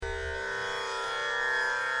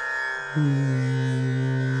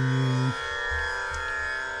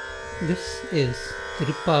This is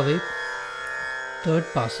Tirupavai, third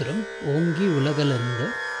Pasuram, Ongi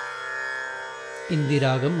Ulagalanda,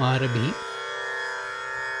 Indiragam Arabi,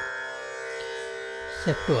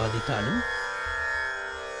 set to Adithalam.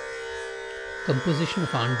 Composition of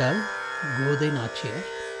Andal, Godai Nachiyar.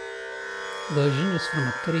 Version is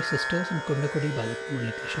from Akkari Sisters and Kundakudi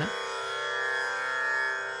Muralikrishna.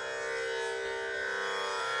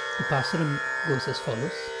 The Pasuram goes as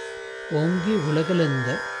follows. Ongi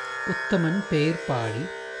Ulagalanda, Uttaman Peir Padi,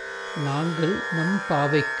 Nangal Nam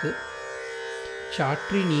Pavekku,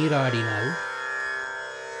 Chatri Neeradinal,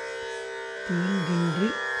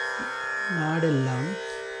 Thingindri Nadellam,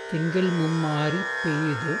 Thingal Mummari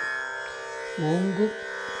Peydu, Ongu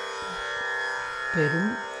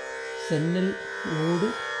Perum Sennil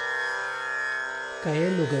Odu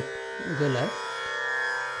Kayalugala,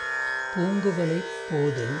 Punguvalai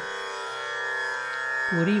Podal,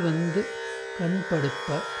 Puri Vandu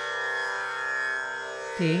Kanpaduppa,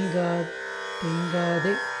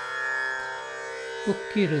 Thengade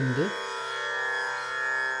Ukkirundu,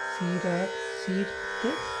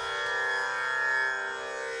 Seertha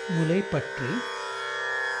Mulai Patri,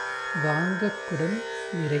 Vangakudam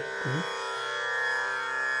Niraikkum,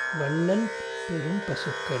 Vallal Perum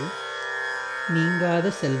Pasukkal,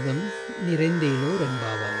 Neengada Selvam Nirendelo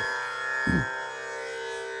Rembavai.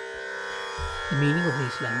 The meaning of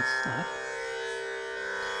these lines are: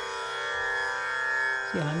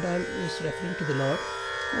 the Andal is referring to the Lord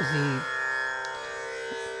as the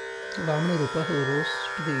Vamana Rupa who rose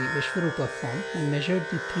to the Vishvarupa form and measured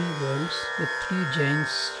the three worlds with three giant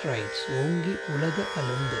strides, Ongi Ulaga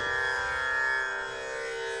Alandu.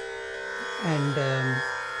 And then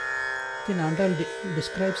Andal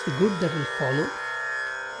describes the good that will follow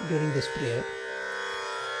during this prayer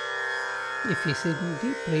if we sing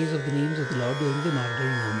the praise of the names of the Lord during the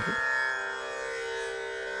Margazhi Nonbu.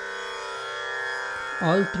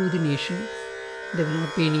 All through the nation there will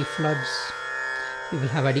not be any floods, we will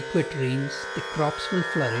have adequate rains, the crops will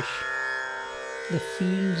flourish, the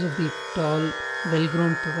fields of the tall,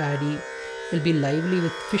 well-grown paddy will be lively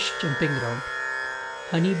with fish jumping around,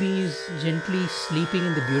 honeybees gently sleeping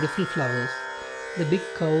in the beautiful flowers, the big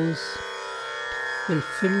cows will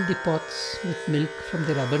fill the pots with milk from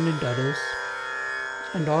their abundant udders,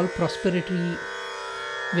 and all prosperity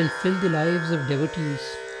will fill the lives of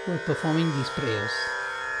devotees who are performing these prayers.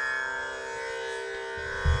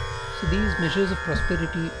 So these measures of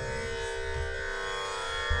prosperity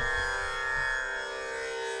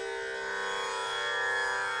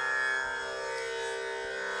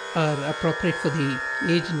are appropriate for the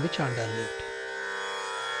age in which Andal lived.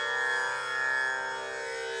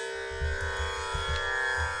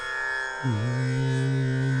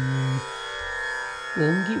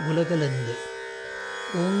 Ongi Ulagalandu.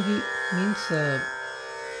 Ongi means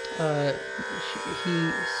he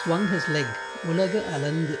swung his leg. Ulaga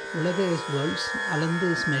Alandu. Ulaga is worlds, Alandu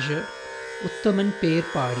is measured. Uttaman Peir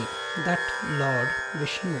Padi. That Lord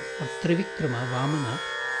Vishnu or Trivikrama Vamana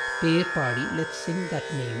Peir Padi. Let's sing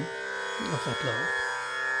that name of that Lord.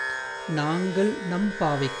 Nangal Nam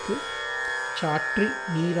Pavekku Chatri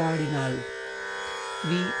Neeradinal.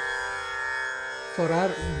 We, for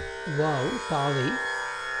our vow, Pavai,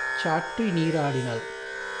 Chatri Neeradinal.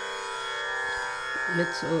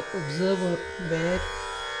 Let's observe or wear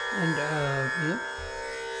and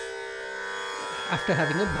after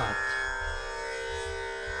having a bath.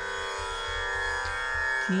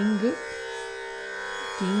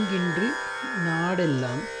 Thingindri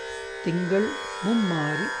Nadellam Thingal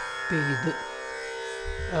Mummari Peydu.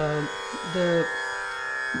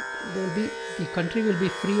 The country will be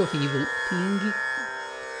free of evil. Thinga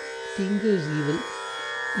is evil.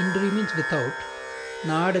 Indri means without.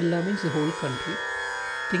 Nadella means the whole country.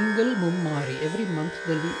 Thingal Mummari. Every month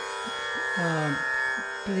there will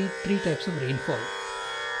be three types of rainfall.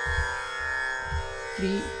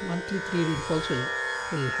 Monthly three rainfalls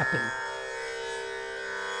will happen.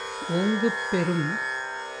 Ongu Perum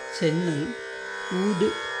Sennal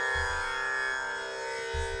Ood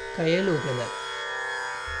Kayalugala.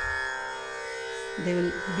 There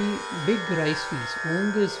will be big rice fields.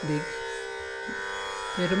 Ongu is big.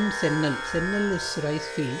 Perum Sennal. Sennal is rice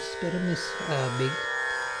fields. Perum is big.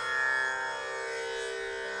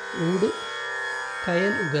 Ood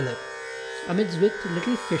Kayal Ugala. Amidst with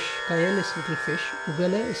little fish. Kayal is little fish.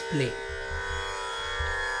 Ugala is play.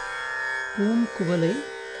 Poon Kuvalai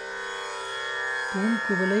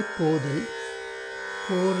Podal.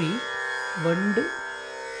 Pori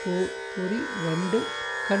Vandu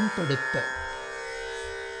Kanpaduppa.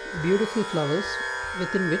 Beautiful flowers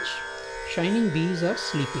within which shining bees are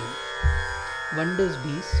sleeping. Wonders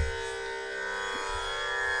bees.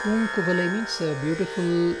 Poonkuvalai means a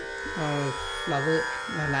beautiful flower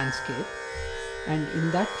landscape, and in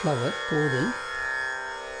that flower, Podal,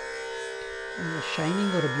 shining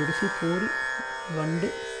or a beautiful pole, Vandu,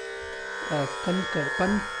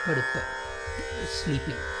 Pan Paduppa,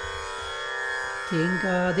 sleeping.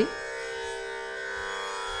 Thengade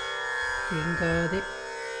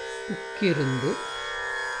Ukkirundu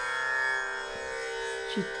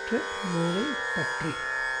Chitra Moolai Patri.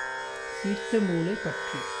 Sirtha Moolai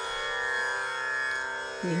Patri.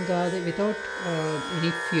 Thengade, without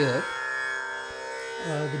any fear,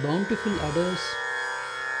 the bountiful udders,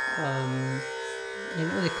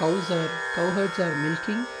 the cowherds are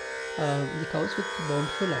milking the cows with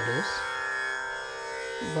bountiful udders.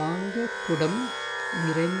 Vanga Kudam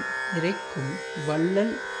Niraikum Vallal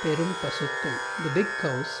Perum Pasukal. The big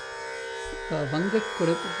cows, Vanga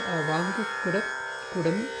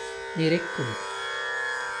Kudam Niraikum.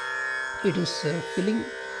 It is filling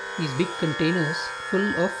these big containers full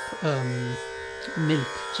of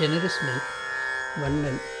milk, generous milk.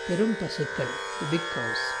 Vallal Perum Pasukal, the big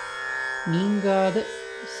cows. Neengada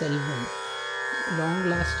Selvam, long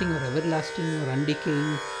lasting or everlasting or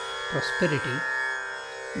undecaying prosperity.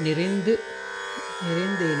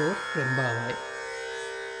 Nirendhelor Rembavai.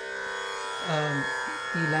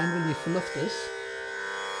 The land will be full of this.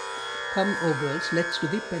 Come, O girls, let's do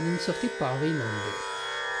the penance of the Pavai Nondu.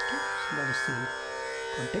 Okay, so that is the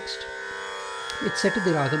context. It's set to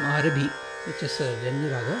the Ragam Arabi, which is a Janya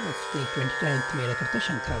Raga of the 29th Melakarta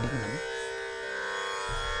Shankarabharanam.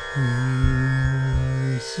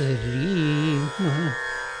 Sari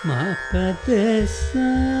ma padasa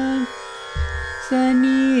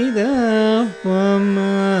Sanida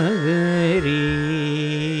Pamagari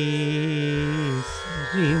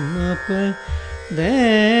Srimapa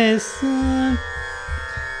Desa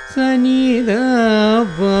Sanida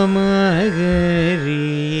Pamagari.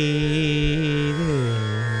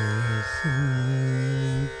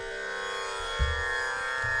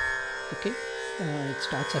 Okay, it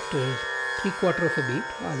starts after 3/4 of a beat.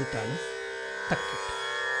 Aditalam Takkit.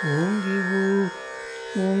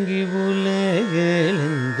 Ongi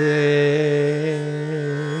உலகளந்த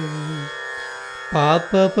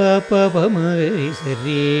பாப்ப மகரி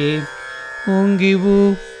சரி ஓங்கி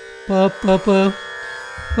பாப்ப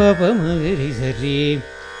மகரி சரி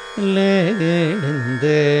லகளந்த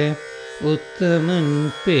உத்தமன்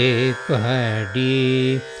பேப்பாடி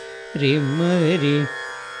ரிமரி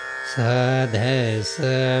சாதச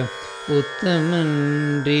உத்தமன்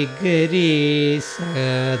ரிகரி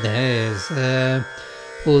சாதச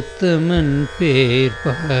உத்தமன் பேர்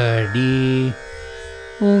பாடி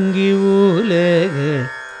ஓங்கி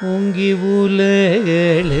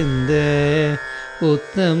உலகளந்த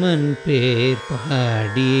உத்தமன் பேர்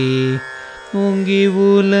பாடி ஓங்கி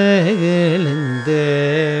உலகளந்த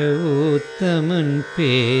உத்தமன்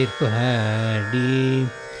பேர் பாடி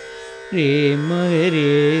ரே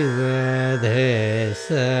மகரே சாதச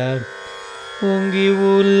ஓங்கி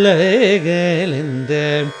உலகளந்த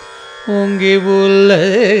ஓங்கி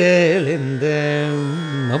உலகளந்த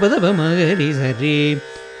மபதப மகரி சரி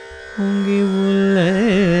ஓங்கி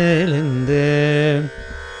உலகளந்த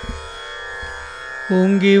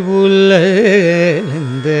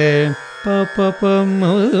பாப்ப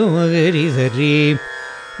மகரி சரி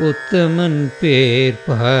உத்தமன் பேர்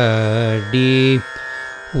பாடி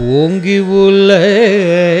ஓங்கி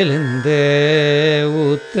உலகளந்த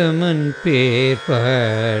உத்தமன் பேர்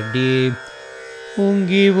பாடி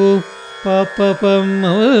ஓங்கி பாப்ப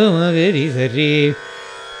மகரி சரி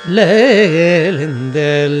லகளந்த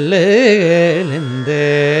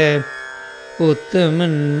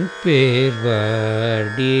உத்தமன் பேர்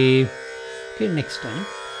பாடி. Okay, next time.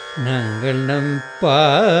 நாங்கள் நம்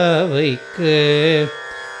பாவைக்கு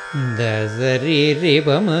தசரி ரிப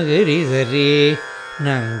மகரி சரி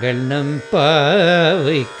நாங்கள் நம்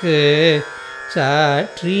பாவைக்கு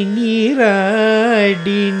சாற்றி நீராடினால்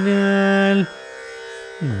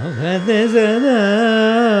மகத சதா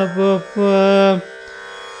பப்பா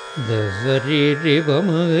தசரி ரிப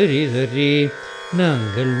மகரி சரி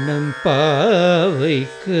நாங்கள் நம்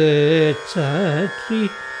பாவைக்கு சாற்றி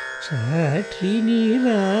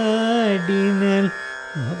நீராடினால்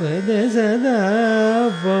மகத சதா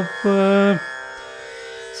பப்பா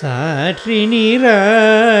சாற்றி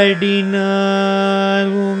நீராடினால்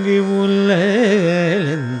ஓங்கி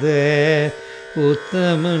உலகளந்த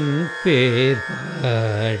உத்தமன் பேர்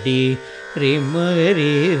பாடி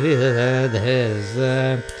ரிமகரி ரதச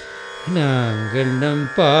நாங்கள் நம்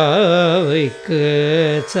பாவைக்கு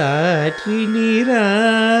சாற்றி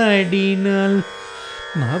நீராடினால்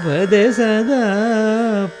Mavade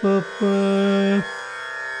sada papa.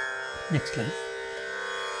 Next line.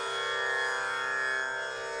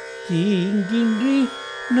 தீங்கின்றி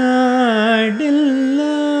நாடெல்லாம்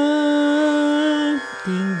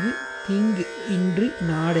தீங்கு இன்றி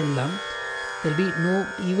நாடெல்லாம். There will be no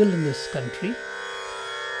evil in this country.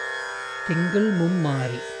 திங்கள்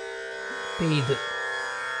மும்மாரி பெய்து.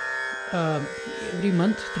 Every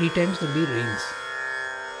month 3 times there will be rains.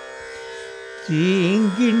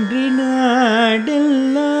 தீங்கின்றி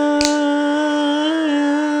நாடெல்லாம்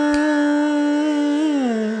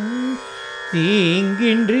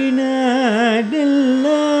தீங்கின்றி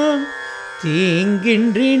நாடெல்லாம்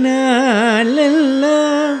தீங்கின்றி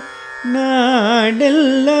நாளெல்லாம்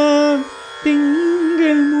நாடெல்லாம்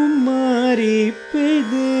திங்கள் மும்மாரி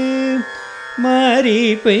பெய்து மாறி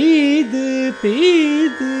பெய்து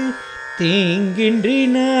பெய்து தீங்கின்றி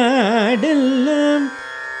நாடெல்லாம்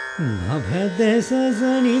மபத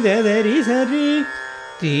சசனிதரி சரி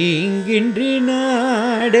தீங்கின்றி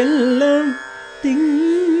நாடெல்லாம்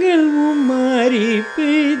திங்கள் மும்மாரி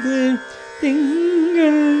பெய்து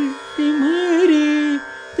திங்கள் திமாரி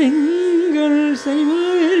திங்கள்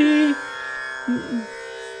சைமாரி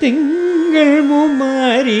திங்கள்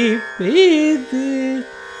மும்மாரி பெய்து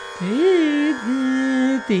பெய்து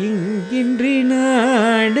திங்கின்றி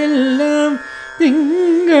நாடெல்லாம்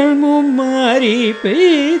திங்கள் மும்மாரி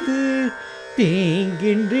பெய்து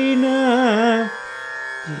தீங்கின்றி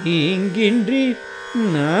தீங்கின்றி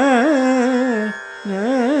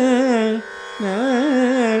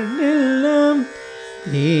நாடெல்லாம்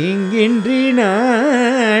தீங்கின்றி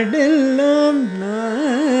நாடெல்லாம்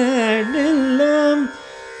நாடெல்லாம்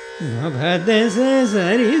மபத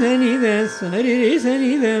சரிதனித சரி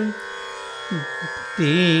சனிதம்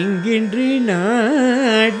தீங்கின்றி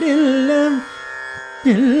நாடெல்லாம்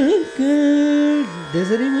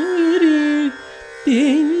தசரி மாறி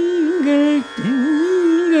திங்கள்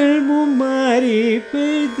திங்கள் மும்மாரி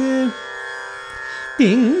பெய்து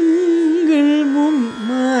திங்கள்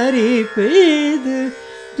மும்மாரி பெய்து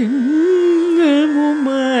திங்கள்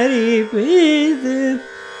மும்மாரி பெய்து.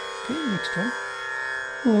 Next one.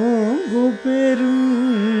 ஓங்கு பெரும்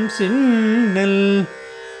சின்னல்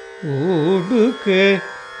ஓடுக்க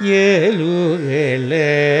ஏலுகள.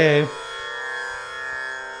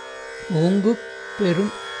 ஓங்கு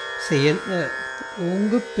பெரும் செயல்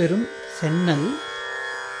ஓங்கு பெரும் சென்னல்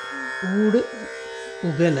ஊடு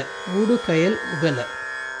உகல ஊடு கயல் உகல.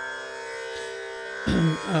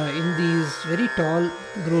 In these very tall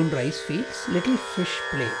grown rice fields, little fish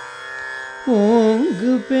play.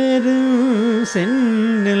 ஓங்கு பெரும்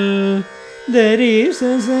சென்னல் தரி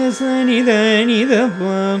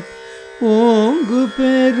சசனிதனிதபா. ஓங்கு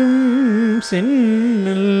பெரும்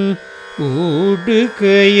சென்னல் ஊடு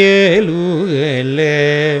கயலுகல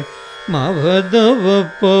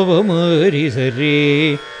மவதவப்பவமரி சரி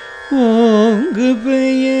ஓங்கு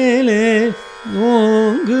பெயல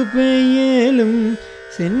ஓங்கு பெயலும்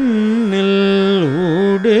சென்னல்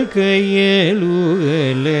ஊடு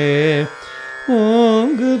கயலுகல.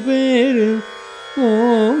 ஓங்கு பெரும்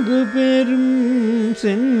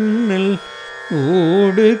சென்னல்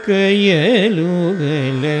ஊடு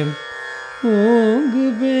கயலுகல. ஓங்கு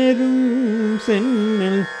பெரும்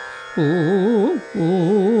சென்னல்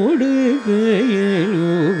ஊடு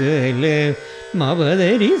கயலுகல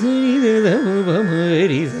மவதரி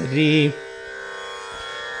சரிதமரி சரி.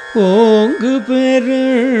 ஓங்கு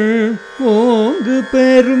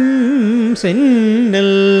பெரும்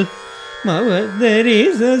சென்னல் மவதரி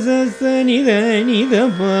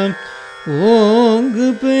சசனிதனிதபா. ஓங்கு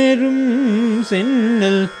பெரும்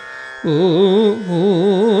சென்னல்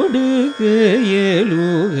ஓடு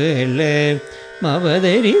கயலுகல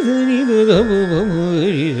மவதரி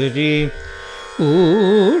சனிதமரி சரி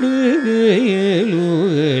ஓடு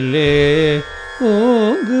கயலுகல.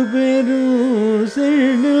 ஓங்கு பெரும்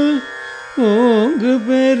சென்னல் ஓங்கு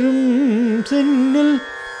பெரும் சென்னல்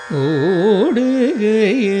ஓடு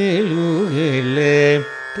கயலுகல.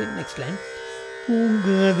 Next line.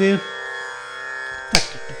 பூங்காது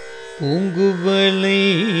பூங்குவலை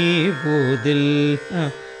போதில்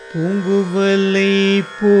பூங்குவலை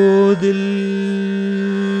போதில்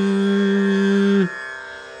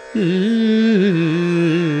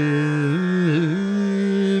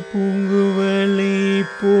பூங்குவலை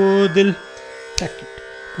போதில்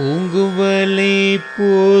பூங்குவலை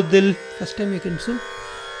போதில். First time you can sing.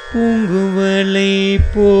 பூங்குவலை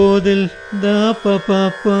போதில் da pa pa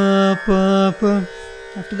pa pa pa.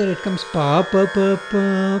 After that it comes pa pa pa pa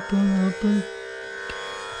pa pa.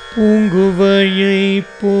 பூங்குவலை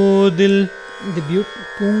போதில். The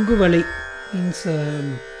பூங்குவலை means a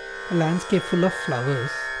landscape full of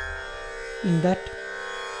flowers. In that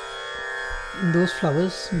in those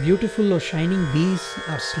flowers, beautiful or shining bees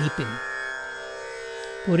are sleeping.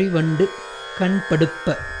 பொறிவண்டு கண் படுப்ப.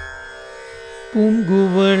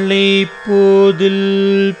 பூங்குவளை போதில்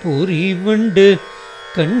பொறிவண்டு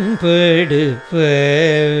கண்படுப்ப.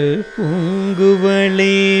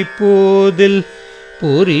 பூங்குவளை போதில்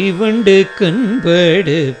பொறிவண்டு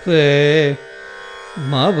கண்படுப்ப.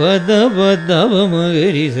 மவதவதவ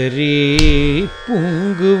மகரி சரி.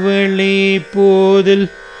 பூங்குவளை போதில்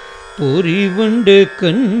பொறிவண்டு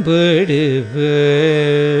கண்படுப்ப.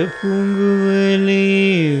 பூங்குவளை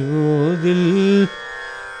போதில்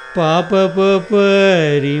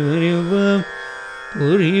பாபபரிமரிவம்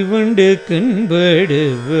பொறிவண்டு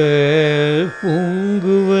கண்படுப்ப.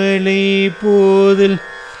 பூங்குவளை போதில்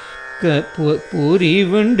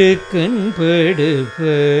பொறிவண்டு கண்படுப்ப.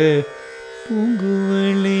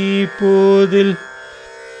 பூங்குவளை போதில்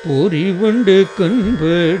பொறிவண்டு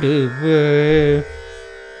கண்படுப்ப.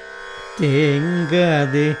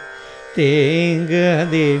 தேங்காதே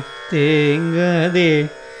தேங்காதே தேங்காதே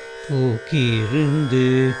பூக்கிருந்து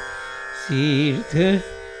சீர்த்த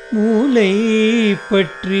மூலை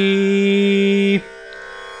பற்றி.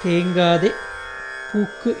 தேங்காதே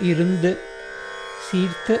பூக்கு இருந்து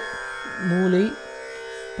சீர்த்த மூலை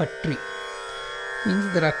பற்றி means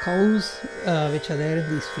there are cows which are there in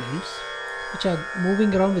these fields, which are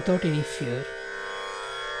moving around without any fear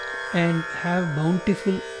and have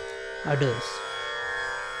bountiful udders,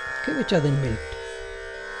 okay, which are then milked.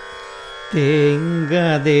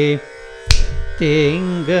 தேங்காதே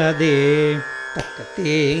தேங்காதே தக்க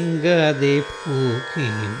தேங்காதே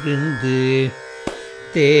பூக்கிருந்து.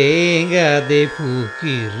 தேங்காதே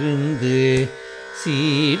பூக்கிருந்து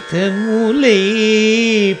சீர்த்த மூலை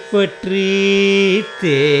பற்றி.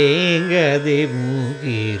 தேங்காதே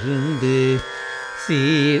மூக்கிருந்து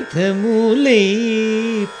சீர்த்த மூலை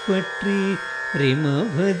பற்றி.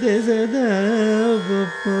 ரிமபத சதா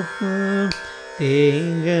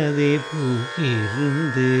தேங்காதே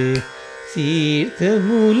பூக்கிருந்து சீர்த்த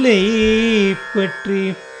மூலை பற்றி.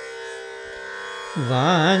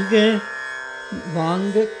 வாங்க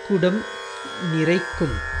வாங்க குடம்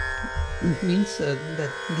நிறைக்கும் means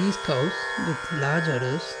that these cows with large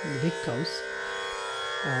udders, the big cows,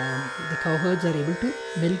 the cowherds are able to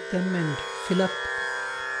milk them and fill up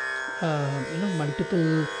multiple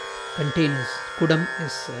containers. Kudam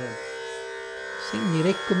is saying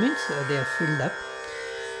nirekku means they are filled up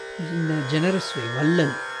in a generous way.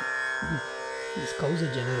 Vallal, these cows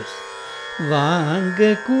are generous.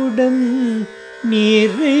 Vaanga kudam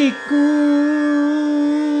nirekku.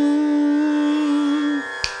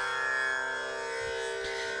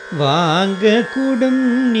 வாங்க குடம்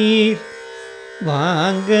நீர்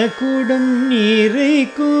வாங்க குடம்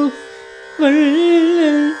நீரைக்கு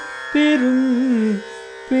வள்ளல் பெரும்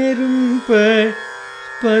பெரும்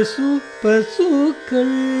பசு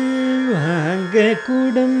பசுக்கள். வாங்க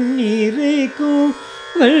குடம் நீரைக்கு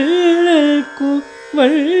வள்ளல்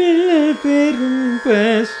பெரும்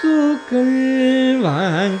பசுக்கள்.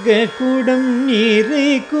 வாங்க குடம்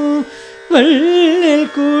நீரைக்கு வள்ளல்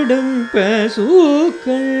குடம்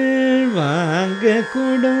பசுக்கள். வாங்க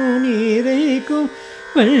குடம் நீரைக்கும்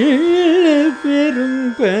வள்ளல் பெரும்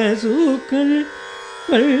பசுக்கள்.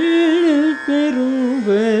 வள்ளல் பெரும்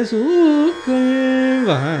பசுக்கள்.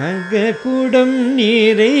 வாங்க குடம்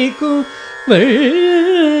நீரைக்கும்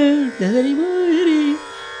வள்ளல்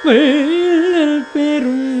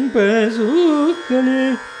பெரும் பசுக்கள்.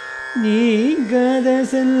 நீங்காத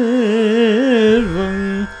செல்வம்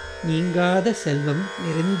நீங்காத செல்வம்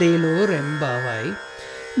நிறைந்தேலோர் எம்பாவாய்.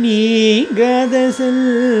 நீங்காத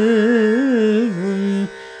செல்வம்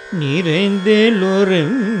நிறைந்தேலோர்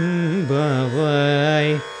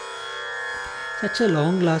எம்பாவாய். Such a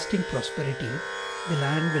long-lasting prosperity the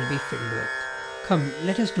land will be filled with. Come,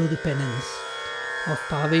 let us do the penance of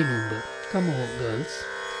Pavai Noombu. Come, O girls.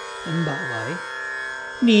 Embavai.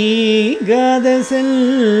 நீங்காத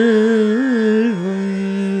செல்வம்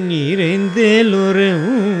நிறைந்தேலோர்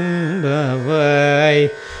எம்பாவாய்.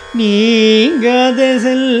 நீங்காத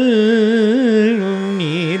செல்வம்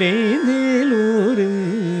நிறைந்தேலோர்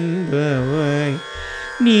எம்பாவாய்.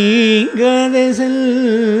 நீங்காத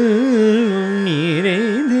செல்வம்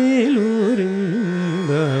நிறைந்தேலோர்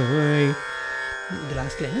எம்பாவாய். The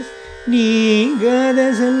last line is நீங்காத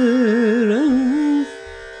செல்வம்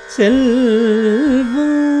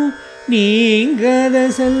நீங்காத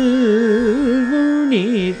செல்வம்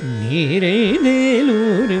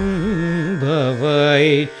நீரைந்தேலோர்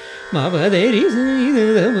எம்பாவாய். மவதரி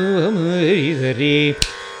செய்தமரி சரி.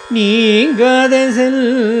 நீங்காத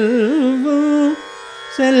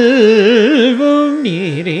செல்வம்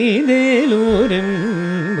நீரைந்தேலோர்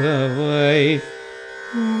எம்பாவாய்.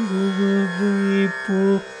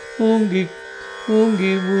 ஓங்கி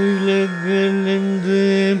ஓங்கி உலகலந்து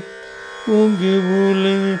ஓங்கி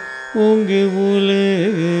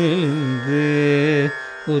உலகலந்து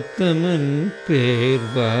உத்தமன்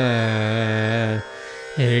பேர்வார்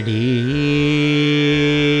அடி.